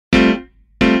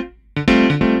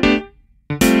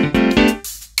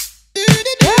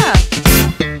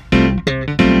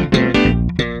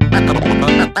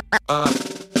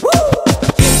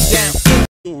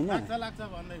लाग्छ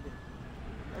भन्दै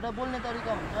एउटा बोल्ने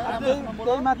तरिका हुन्छ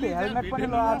त्यही माथि हेलमेट पनि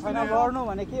लगाएको छैन लड्नु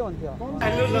भने के हुन्थ्यो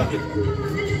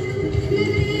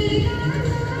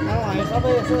हामी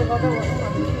सबै यसो गर्दै बस्छौँ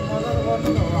मजा गर्नु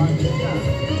त हो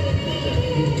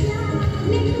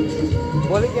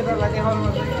भोलि केटालाई देखाउनु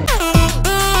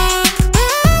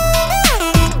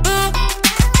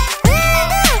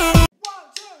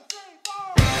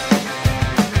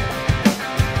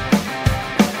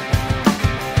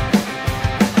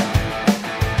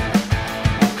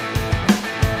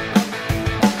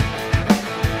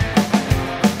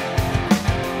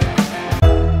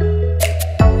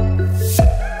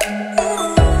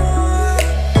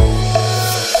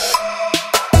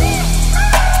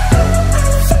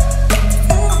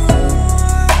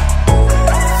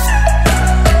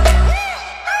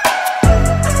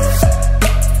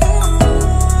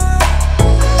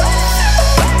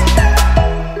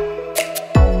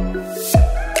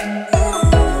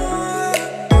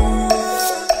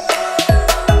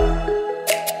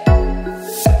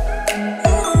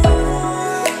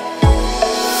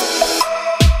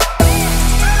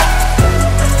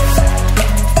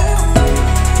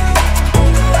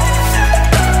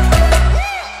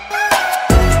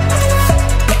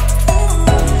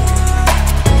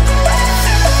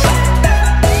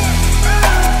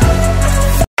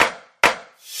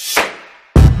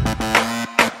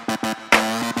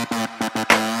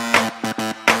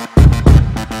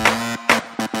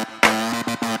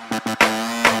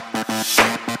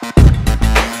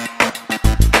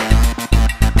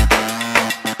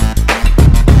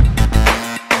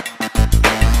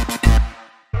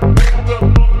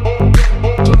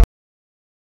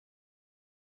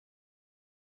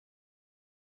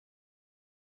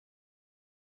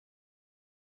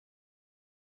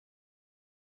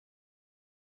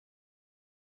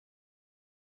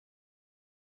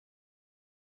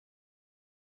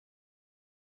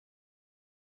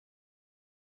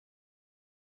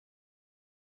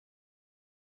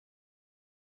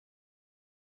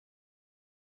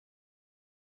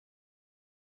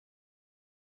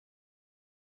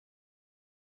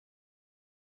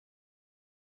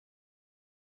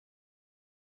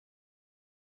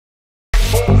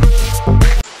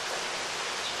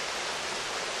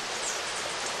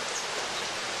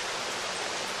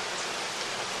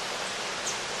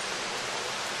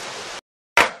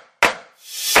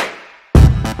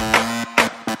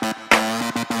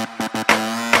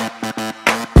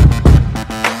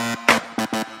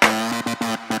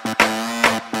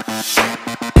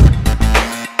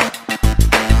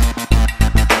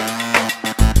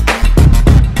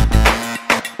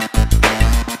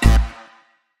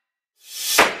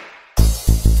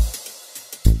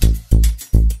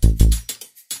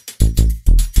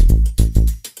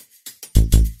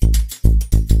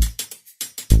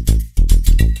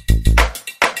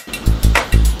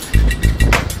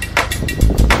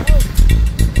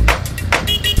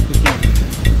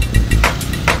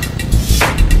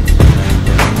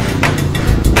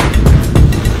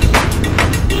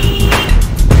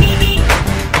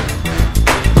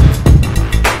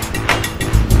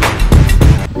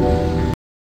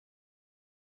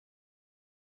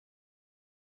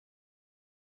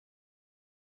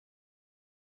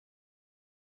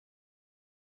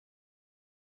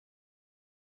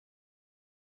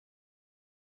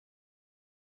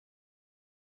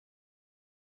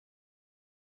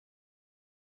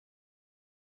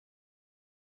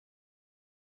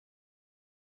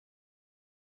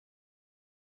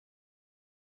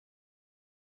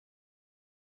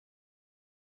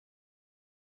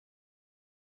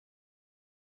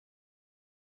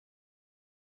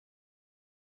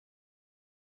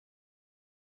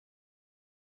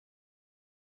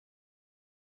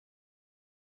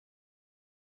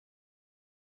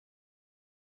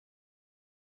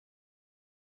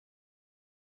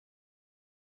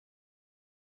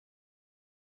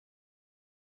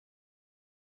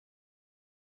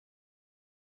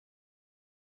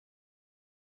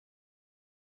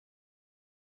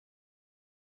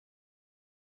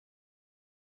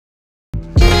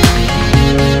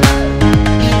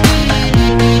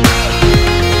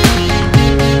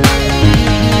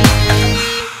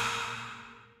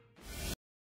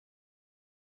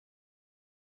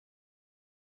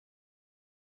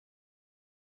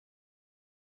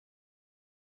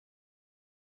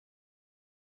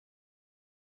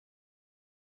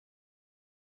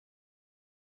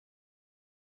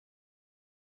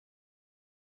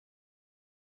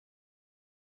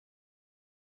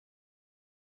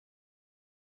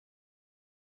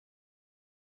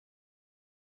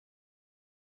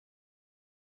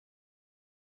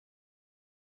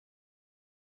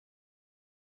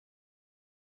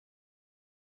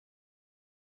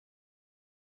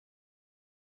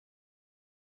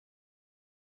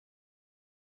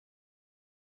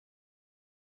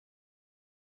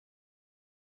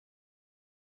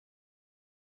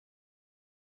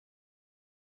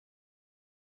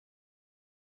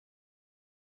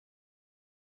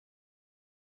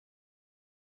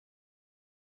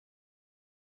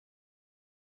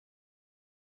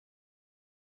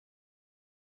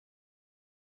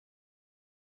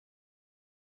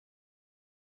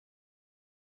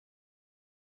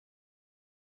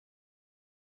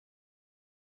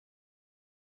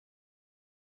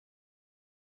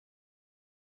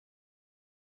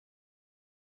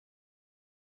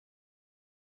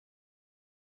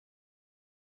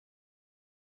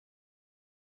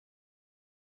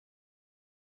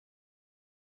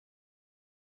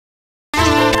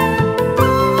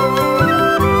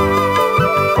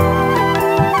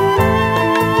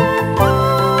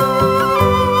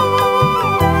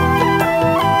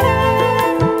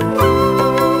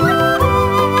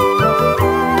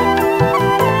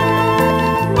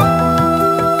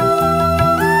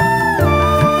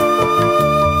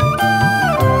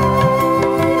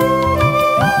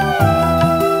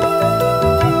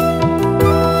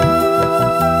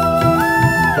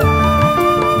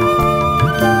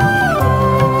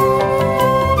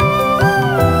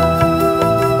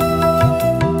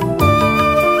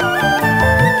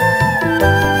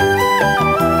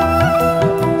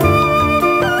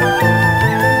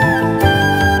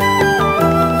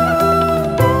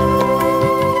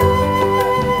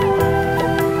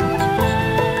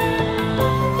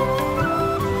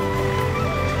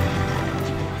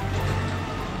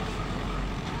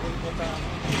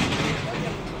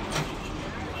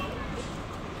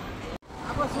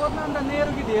अन्त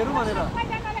नेहरू कि ढेरू भनेर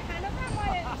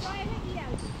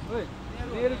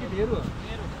नेहरू कि ढेरू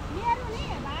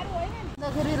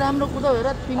खेरि राम्रो कुदा भएर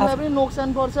तिमीलाई पनि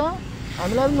नोक्सान पर्छ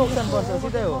हामीलाई पनि नोक्सान पर्छ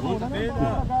सिधै हो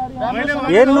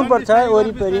हेर्नु पर्छ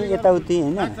वरिपरि यताउति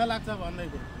हैन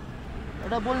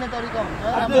एउटा बोल्ने तरिका हुन्छ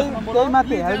त्यही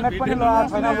माथि हेलमेट पनि लगाएको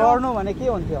छैन लड्नु भने के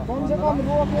हुन्थ्यो कमसेकम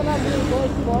रोकेर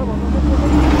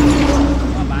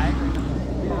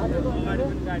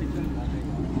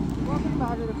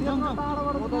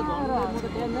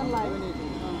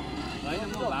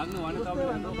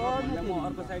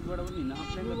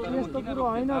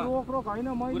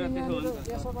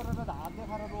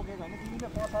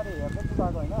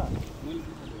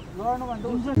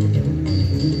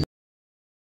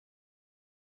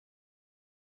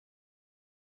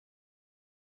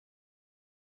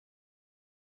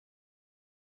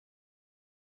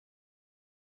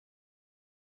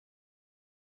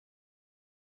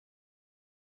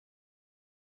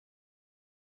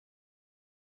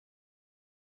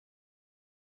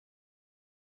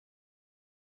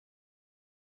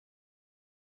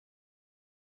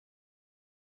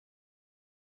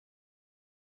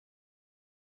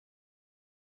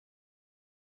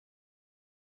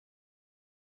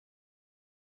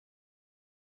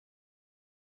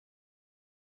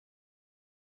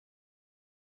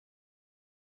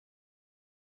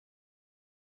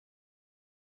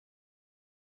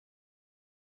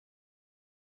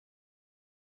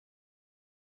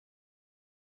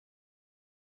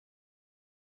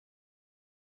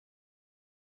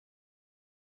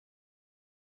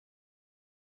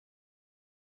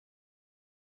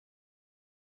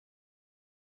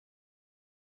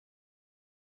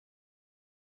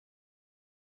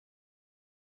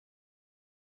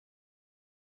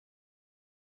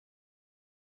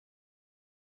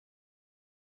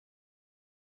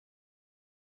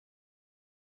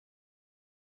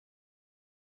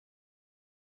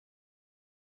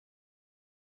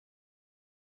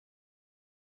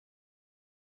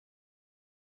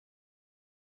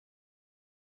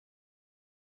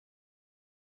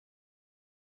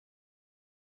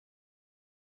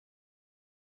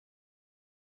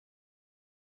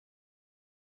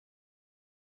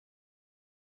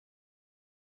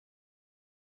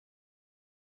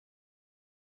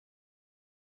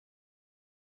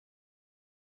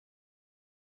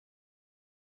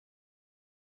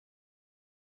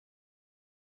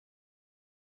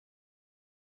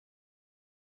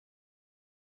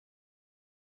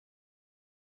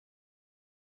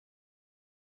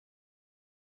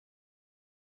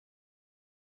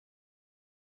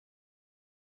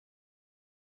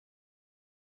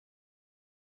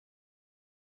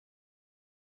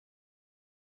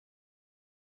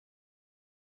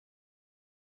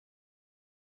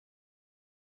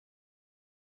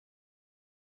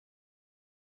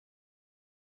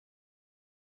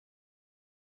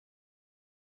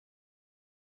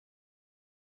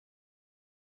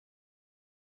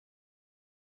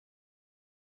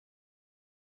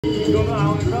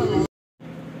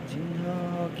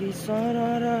जिन्दगी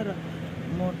सरर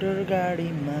मोटर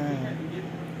गाडीमा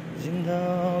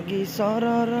जिन्दगी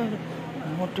सरर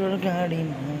मोटर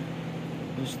गाडीमा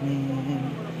बुझ्ने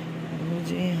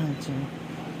बुझिहाल्छ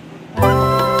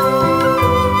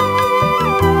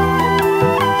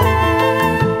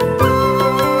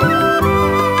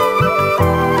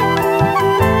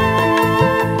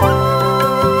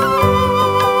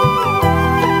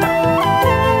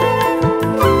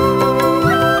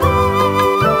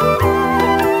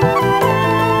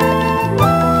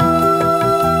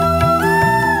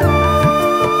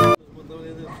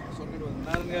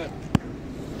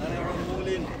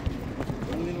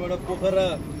पोखरा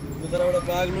पोखराबाट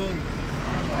बागलुङ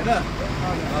हैन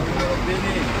बागलुङबाट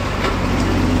बेनी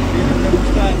बेनीबाट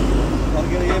मुस्ताङ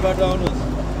फर्केर यही बाटो आउनुहोस्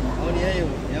अनि यही हो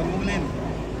यहाँ मुगलिन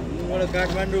मुगलिनबाट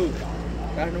काठमाडौँ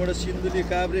काठमाडौँबाट सिन्धुली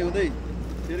काभ्रे हुँदै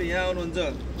फेरि यहाँ आउनुहुन्छ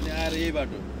अनि आएर यही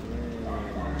बाटो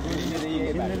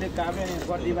सिन्धुली काभ्रे अनि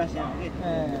बर्दिवास यहाँ के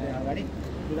अगाडि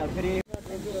फेरि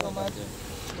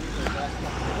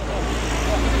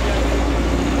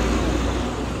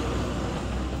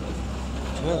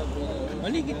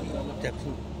अलिकति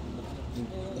ट्याक्सी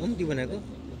कम्ती बनाएको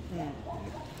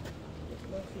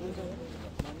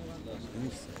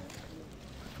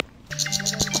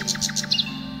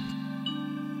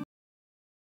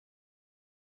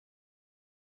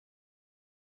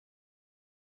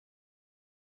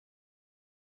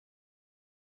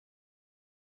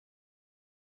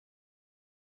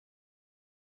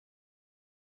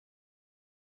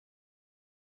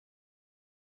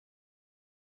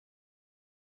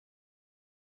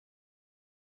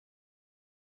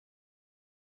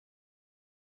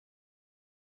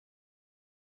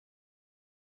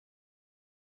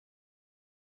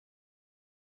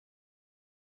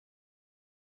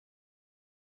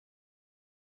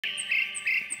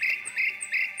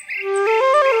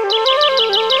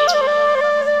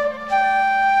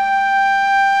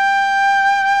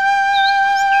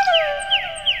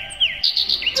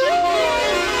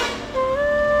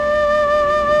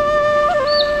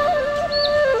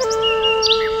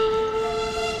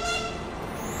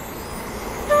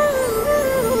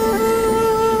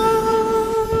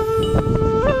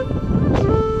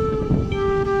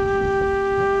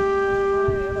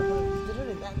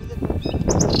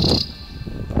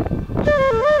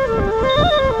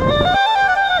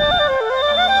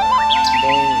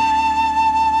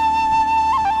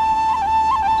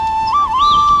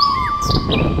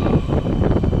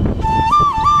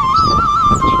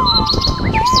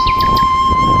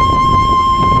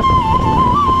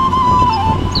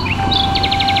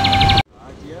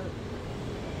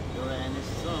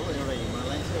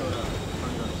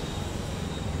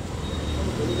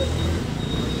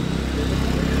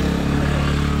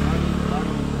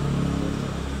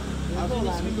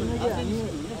हामी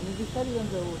बिस्तारै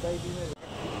जान्छ उता दिने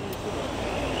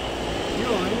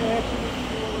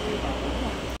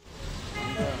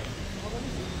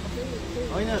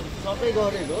होइन सबै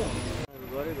गरेको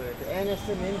गरेको एनएस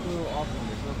चाहिँ मेन कुरो अफ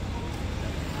हुँदैछ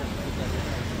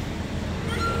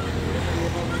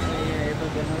यता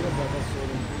देखाउँदा बजार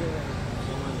सोरुमतिर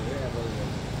सामानहरू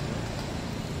एभाइलेबल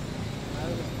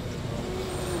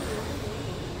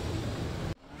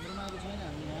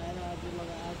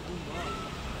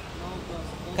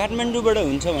काठमाडौँबाट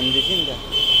हुन्छ भनेदेखि नि त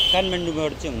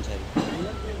काठमाडौँबाट चाहिँ हुन्छ अरे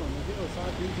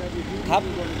थाप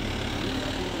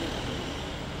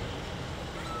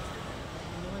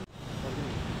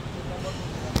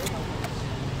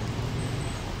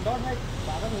डटमा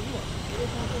भाडा हो कि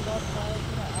यसमा चाहिँ डट पायो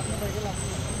किन आफ्नो बाइकै लाग्छ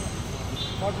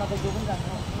डटमा त जो पनि जान्छ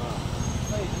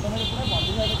हिजो मैले पुरै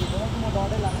भनिदिइरहेको भिडियोमा कि म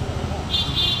डटै लाग्छु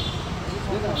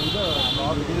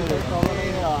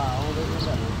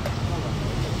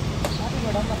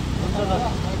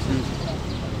होइन